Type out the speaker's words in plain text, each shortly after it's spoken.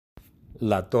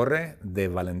La torre de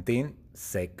Valentín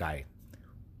se cae.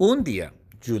 Un día,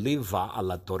 Julie va a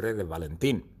la torre de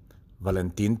Valentín.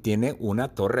 Valentín tiene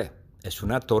una torre. Es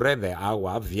una torre de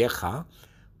agua vieja,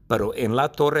 pero en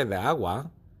la torre de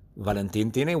agua,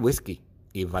 Valentín tiene whisky.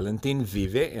 Y Valentín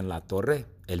vive en la torre.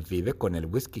 Él vive con el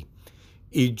whisky.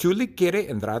 Y Julie quiere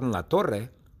entrar en la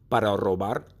torre para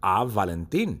robar a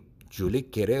Valentín. Julie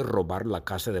quiere robar la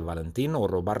casa de Valentín o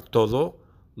robar todo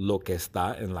lo que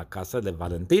está en la casa de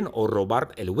Valentín o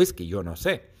robar el whisky, yo no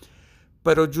sé.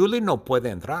 Pero Julie no puede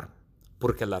entrar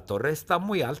porque la torre está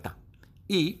muy alta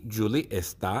y Julie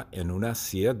está en una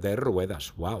silla de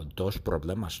ruedas. Wow, dos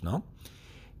problemas, ¿no?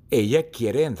 Ella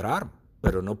quiere entrar,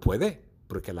 pero no puede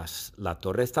porque la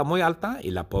torre está muy alta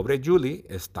y la pobre Julie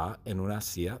está en una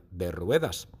silla de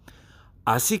ruedas.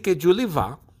 Así que Julie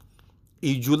va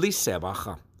y Julie se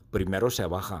baja. Primero se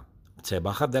baja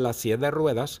de la silla de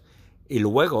ruedas y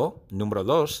luego, número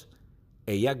 2,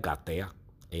 ella gatea.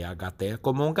 Ella gatea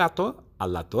como un gato a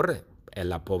la torre.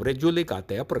 La pobre Julie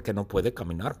gatea porque no puede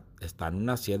caminar. Está en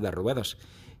una silla de ruedas.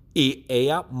 Y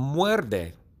ella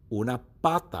muerde una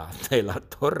pata de la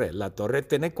torre. La torre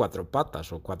tiene 4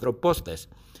 patas o 4 postes.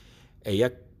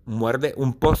 Ella muerde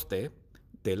un poste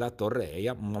de la torre.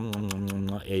 Ella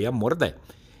muerde.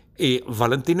 Y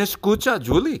Valentín escucha a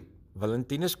Julie.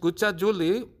 Valentín escucha a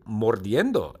Julie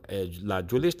mordiendo. La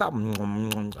Julie está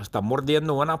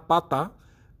mordiendo una pata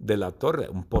de la torre,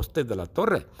 un poste de la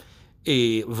torre.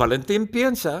 Y Valentín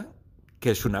piensa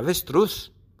que es un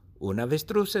avestruz. Un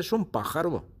avestruz es un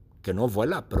pájaro que no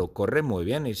vuela, pero corre muy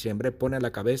bien y siempre pone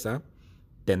la cabeza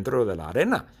dentro de la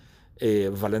arena.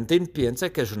 Valentín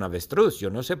piensa que es un avestruz. Yo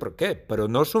no sé por qué, pero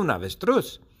no es un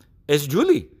avestruz. Es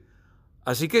Julie.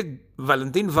 Así que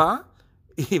Valentín va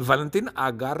y Valentín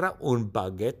agarra un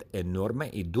baguette enorme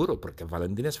y duro, porque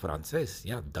Valentín es francés,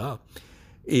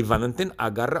 Y Valentín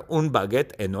agarra un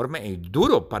baguette enorme y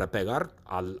duro para pegar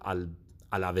al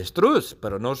avestruz,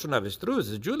 pero no es un avestruz,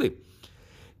 es Julie.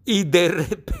 Y de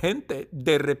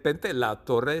repente la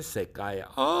torre se cae.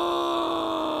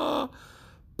 ¡Oh!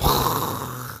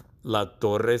 La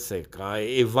torre se cae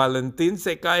y Valentín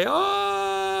se cae.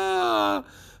 ¡Oh!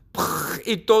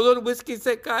 Y todo el whisky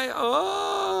se cae.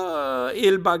 ¡Oh! Y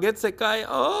el baguette se cae.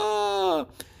 ¡Oh!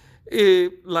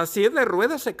 Y la silla de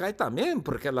ruedas se cae también,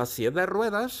 porque la silla de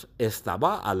ruedas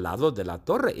estaba al lado de la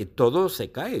torre y todo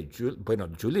se cae.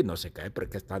 Julie no se cae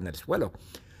porque está en el suelo,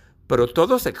 pero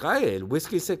todo se cae. El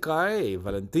whisky se cae,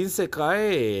 Valentín se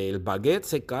cae, el baguette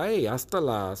se cae, hasta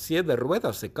la silla de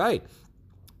ruedas se cae.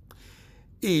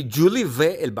 Y Julie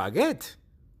ve el baguette.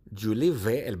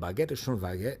 Es un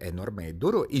baguette enorme y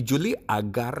duro. Y Julie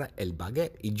agarra el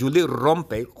baguette y Julie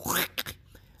rompe.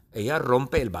 Ella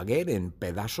rompe el baguette en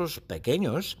pedazos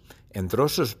pequeños, en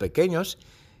trozos pequeños.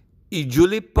 Y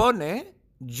Julie pone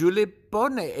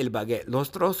el baguette,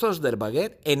 los trozos del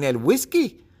baguette en el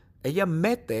whisky. Ella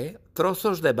mete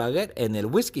trozos de baguette en el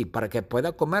whisky para que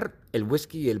pueda comer el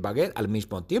whisky y el baguette al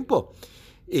mismo tiempo.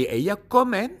 Y ella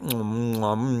come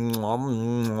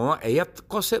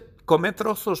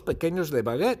trozos pequeños de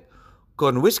baguette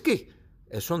con whisky.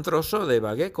 Es un trozo de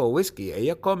baguette con whisky.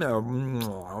 Ella come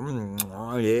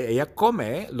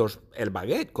el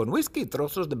baguette con whisky,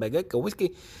 trozos de baguette con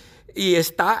whisky. Y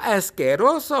está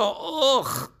asqueroso.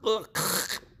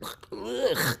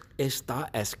 Está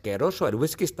asqueroso. El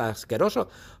whisky está asqueroso.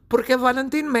 Porque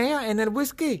Valentín mea en el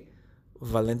whisky.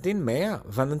 Valentín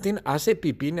hace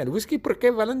pipí en el whisky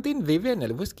porque Valentín vive en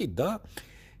el whisky.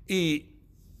 Y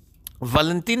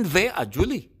Valentín ve a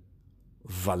Julie.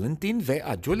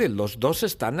 Los dos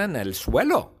están en el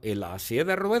suelo. Y la silla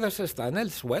de ruedas está en el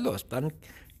suelo. Están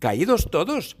caídos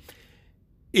todos.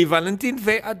 Y Valentín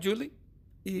ve a Julie.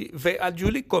 Y ve a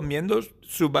Julie comiendo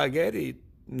su baguette y,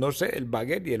 no sé, el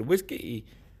baguette y el whisky. Y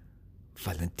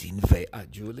Valentín ve a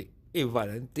Julie. Y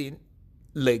Valentín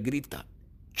le grita: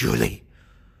 Julie,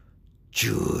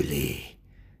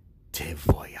 te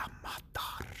voy a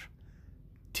matar.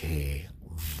 Te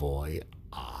voy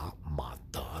a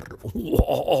matar.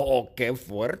 ¡Wow! ¡Qué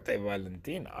fuerte,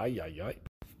 Valentín! ¡Ay!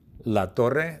 La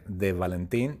torre de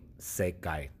Valentín se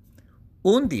cae.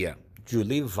 Un día,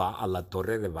 Julie va a la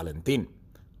torre de Valentín.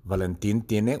 Valentín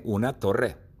tiene una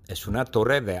torre. Es una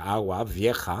torre de agua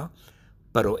vieja,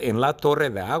 pero en la torre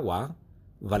de agua,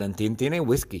 Valentín tiene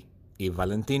whisky. Y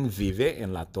Valentín vive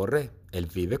en la torre. Él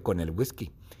vive con el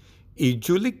whisky. Y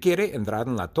Julie quiere entrar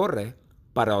en la torre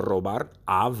para robar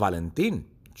a Valentín.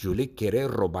 Julie quiere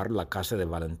robar la casa de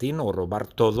Valentín o robar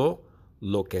todo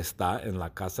lo que está en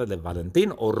la casa de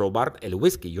Valentín o robar el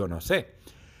whisky, yo no sé.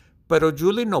 Pero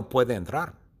Julie no puede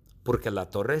entrar porque la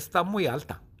torre está muy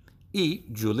alta y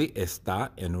Julie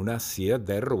está en una silla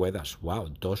de ruedas.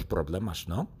 Wow, dos problemas,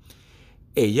 ¿no?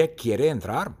 Ella quiere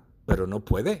entrar, pero no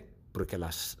puede, porque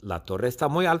la torre está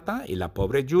muy alta y la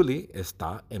pobre Julie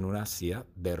está en una silla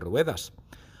de ruedas.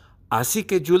 Así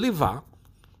que Julie va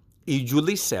y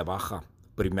Julie se baja.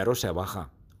 Primero se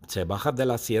baja de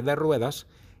la silla de ruedas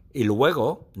y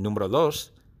luego, número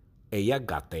 2, ella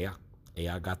gatea.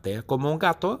 Ella gatea como un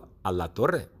gato a la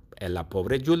torre. La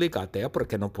pobre Julie gatea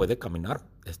porque no puede caminar.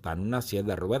 Está en una silla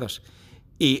de ruedas.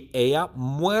 Y ella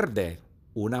muerde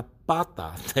una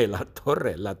pata de la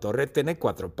torre. La torre tiene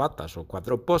 4 patas o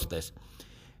 4 postes.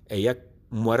 Ella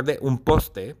muerde un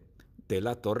poste de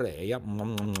la torre. Ella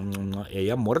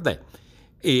muerde.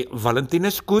 Y Valentín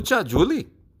escucha a Julie.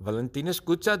 Valentín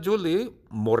escucha a Julie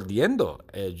mordiendo.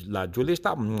 La Julie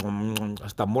está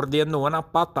mordiendo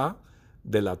una pata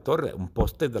de la torre, un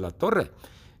poste de la torre.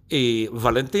 Y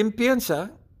Valentín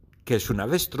piensa que es un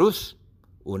avestruz.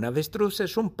 Un avestruz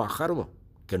es un pájaro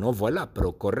que no vuela,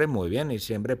 pero corre muy bien y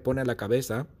siempre pone la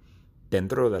cabeza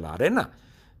dentro de la arena.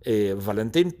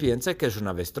 Valentín piensa que es un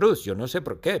avestruz. Yo no sé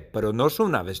por qué, pero no es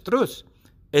un avestruz.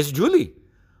 Es Julie.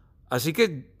 Así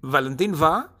que Valentín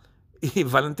va y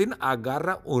Valentín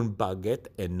agarra un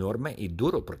baguette enorme y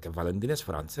duro, porque Valentín es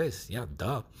francés, ya,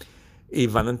 duh. Y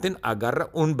Valentín agarra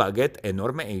un baguette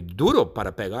enorme y duro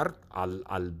para pegar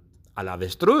al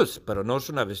avestruz, pero no es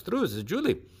un avestruz, es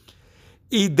Julie.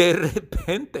 Y de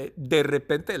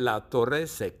repente la torre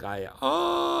se cae.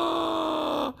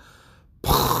 ¡Oh!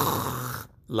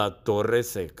 La torre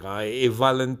se cae y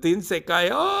Valentín se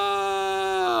cae.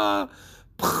 ¡Oh!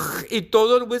 Y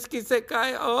todo el whisky se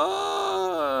cae.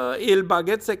 ¡Oh! Y el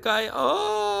baguette se cae.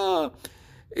 ¡Oh!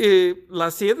 Y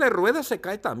la silla de ruedas se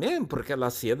cae también, porque la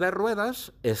silla de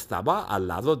ruedas estaba al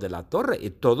lado de la torre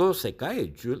y todo se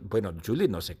cae. Bueno, Julie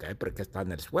no se cae porque está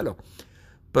en el suelo,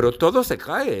 pero todo se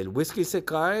cae. El whisky se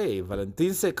cae,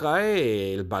 Valentín se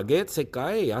cae, el baguette se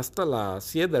cae, y hasta la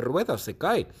silla de ruedas se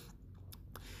cae.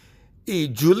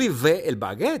 Y Julie ve el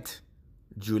baguette.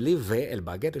 Julie ve el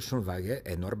baguette, es un baguette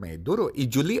enorme y duro. Y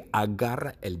Julie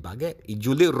agarra el baguette y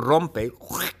Julie rompe.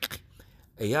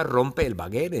 Ella rompe el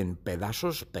baguette en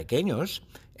pedazos pequeños,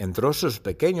 en trozos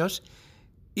pequeños.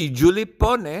 Y Julie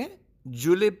pone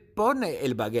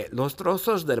el baguette, los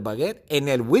trozos del baguette en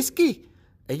el whisky.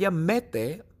 Ella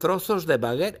mete trozos de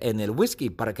baguette en el whisky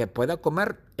para que pueda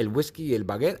comer el whisky y el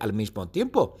baguette al mismo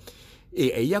tiempo.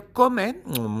 Y ella come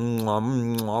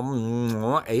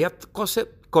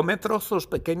trozos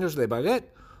pequeños de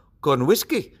baguette con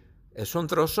whisky. Es un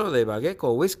trozo de baguette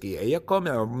con whisky. Ella come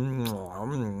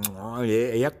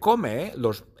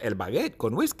el baguette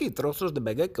con whisky, trozos de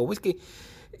baguette con whisky.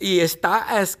 Y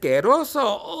está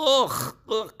asqueroso.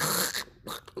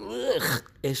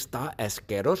 Está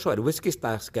asqueroso. El whisky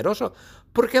está asqueroso.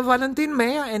 Porque Valentín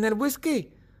mea en el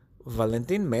whisky.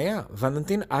 Valentín mea.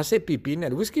 Valentín hace pipí en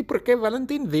el whisky porque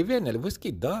Valentín vive en el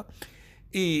whisky. Duh.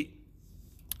 Y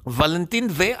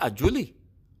Valentín ve a Julie.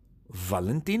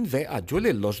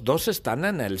 Los dos están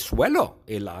en el suelo.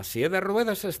 Y la silla de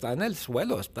ruedas está en el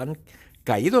suelo. Están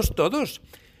caídos todos.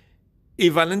 Y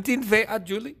Valentín ve a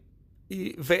Julie.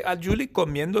 Y ve a Julie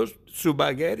comiendo su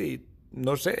baguette y,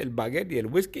 no sé, el baguette y el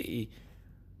whisky. Y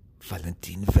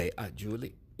Valentín ve a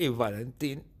Julie. Y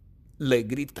Valentín le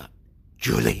grita: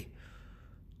 Julie,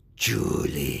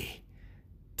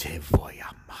 te voy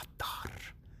a matar.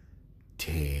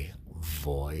 Te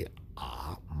voy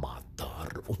a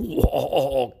matar.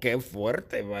 ¡Wow! ¡Qué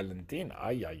fuerte, Valentín!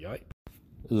 ¡Ay, ay, ay!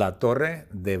 La torre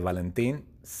de Valentín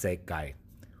se cae.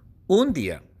 Un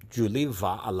día, Julie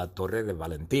va a la torre de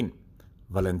Valentín.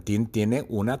 Valentín tiene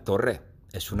una torre.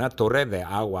 Es una torre de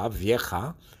agua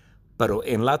vieja, pero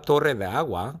en la torre de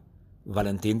agua,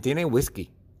 Valentín tiene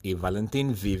whisky. Y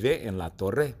Valentín vive en la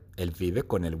torre. Él vive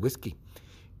con el whisky.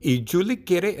 Y Julie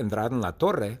quiere entrar en la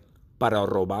torre para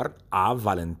robar a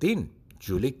Valentín.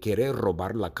 Julie quiere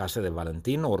robar la casa de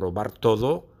Valentín o robar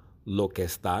todo lo que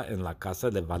está en la casa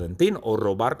de Valentín o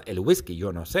robar el whisky,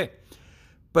 yo no sé.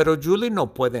 Pero Julie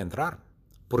no puede entrar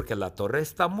porque la torre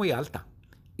está muy alta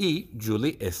y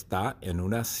Julie está en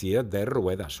una silla de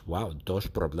ruedas. Wow, 2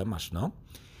 problemas, ¿no?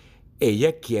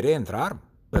 Ella quiere entrar,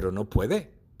 pero no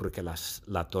puede porque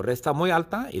la torre está muy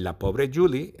alta y la pobre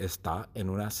Julie está en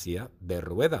una silla de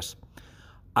ruedas.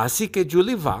 Así que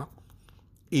Julie va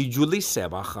y Julie se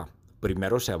baja.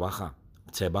 Primero se baja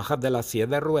de la silla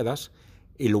de ruedas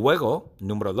y luego,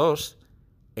 número 2,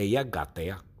 ella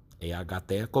gatea. Ella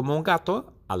gatea como un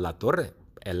gato a la torre.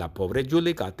 La pobre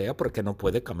Julie gatea porque no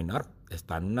puede caminar.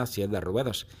 Está en una silla de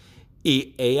ruedas.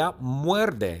 Y ella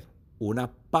muerde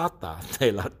una pata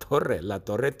de la torre. La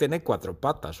torre tiene 4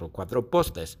 patas o 4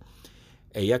 postes.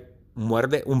 Ella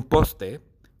muerde un poste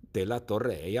de la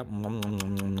torre. Ella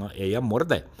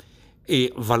muerde.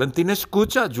 Y Valentín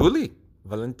escucha a Julie.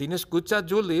 Valentín escucha a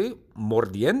Julie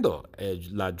mordiendo.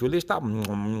 La Julie está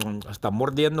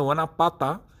mordiendo una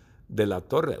pata de la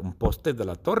torre, un poste de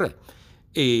la torre.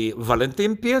 Y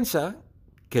Valentín piensa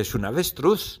que es un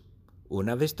avestruz. Un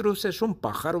avestruz es un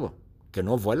pájaro que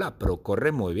no vuela, pero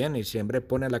corre muy bien y siempre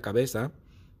pone la cabeza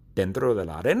dentro de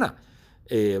la arena.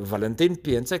 Valentín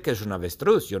piensa que es un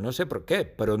avestruz. Yo no sé por qué,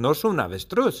 pero no es un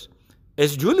avestruz.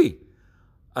 Es Julie.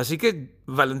 Así que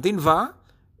Valentín va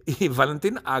y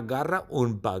Valentín agarra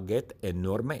un baguette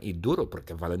enorme y duro,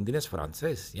 porque Valentín es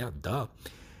francés, ya, duh.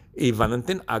 Y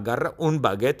Valentín agarra un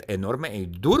baguette enorme y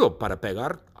duro para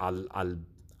pegar al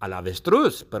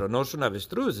avestruz, pero no es un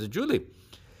avestruz, es Julie.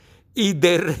 Y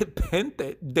de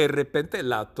repente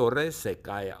la torre se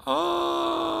cae.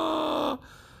 ¡Oh!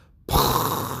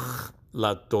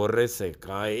 La torre se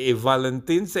cae y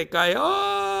Valentín se cae.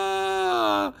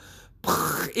 ¡Oh!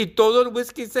 Y todo el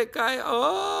whisky se cae.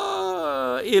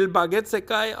 ¡Oh! Y el baguette se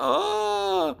cae.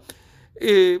 ¡Oh!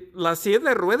 Y la silla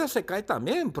de ruedas se cae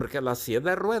también, porque la silla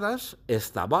de ruedas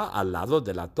estaba al lado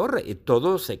de la torre y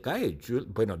todo se cae.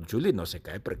 Bueno, Julie no se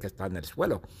cae porque está en el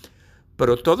suelo,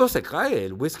 pero todo se cae.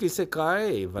 El whisky se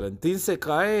cae, Valentín se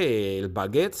cae, el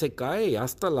baguette se cae,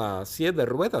 hasta la silla de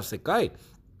ruedas se cae.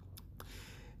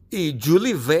 Y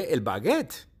Julie ve el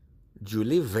baguette.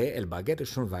 Julie ve el baguette,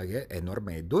 es un baguette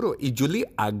enorme y duro. Y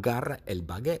Julie agarra el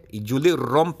baguette y Julie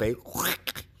rompe.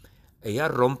 Ella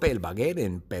rompe el baguette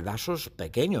en pedazos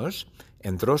pequeños,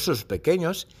 en trozos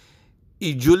pequeños.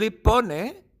 Y Julie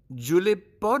pone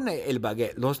el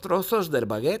baguette, los trozos del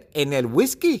baguette en el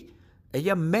whisky.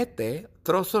 Ella mete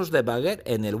trozos de baguette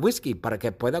en el whisky para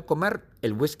que pueda comer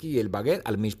el whisky y el baguette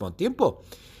al mismo tiempo.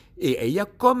 Y ella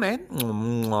come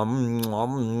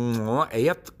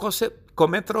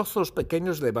trozos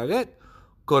pequeños de baguette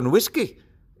con whisky.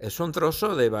 Es un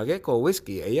trozo de baguette con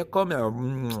whisky. Ella come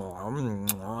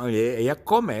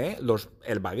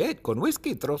el baguette con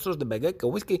whisky, trozos de baguette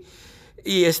con whisky.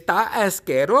 Y está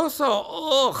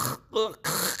asqueroso.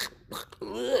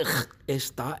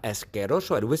 Está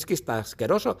asqueroso. El whisky está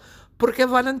asqueroso. Porque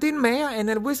Valentín mea en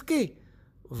el whisky.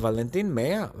 Valentín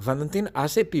mea. Valentín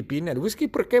hace pipí en el whisky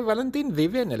porque Valentín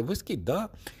vive en el whisky. Duh.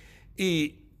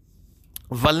 Y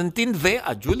Valentín ve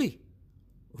a Julie.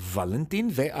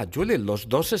 Los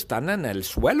dos están en el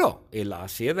suelo. Y la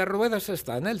silla de ruedas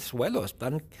está en el suelo.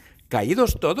 Están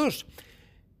caídos todos.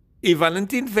 Y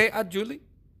Valentín ve a Julie.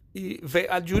 Y ve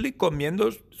a Julie comiendo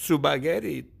su baguette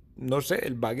y, no sé,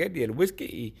 el baguette y el whisky.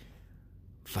 Y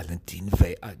Valentín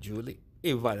ve a Julie.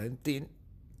 Y Valentín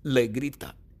le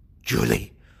grita: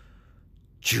 Julie,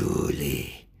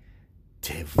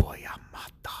 te voy a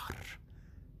matar.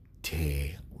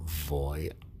 Te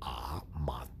voy a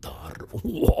matar.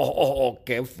 ¡Wow!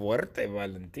 ¡Qué fuerte,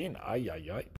 Valentín! ¡Ay, ay,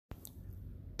 ay!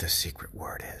 The secret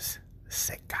word is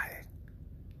se cae.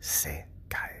 Se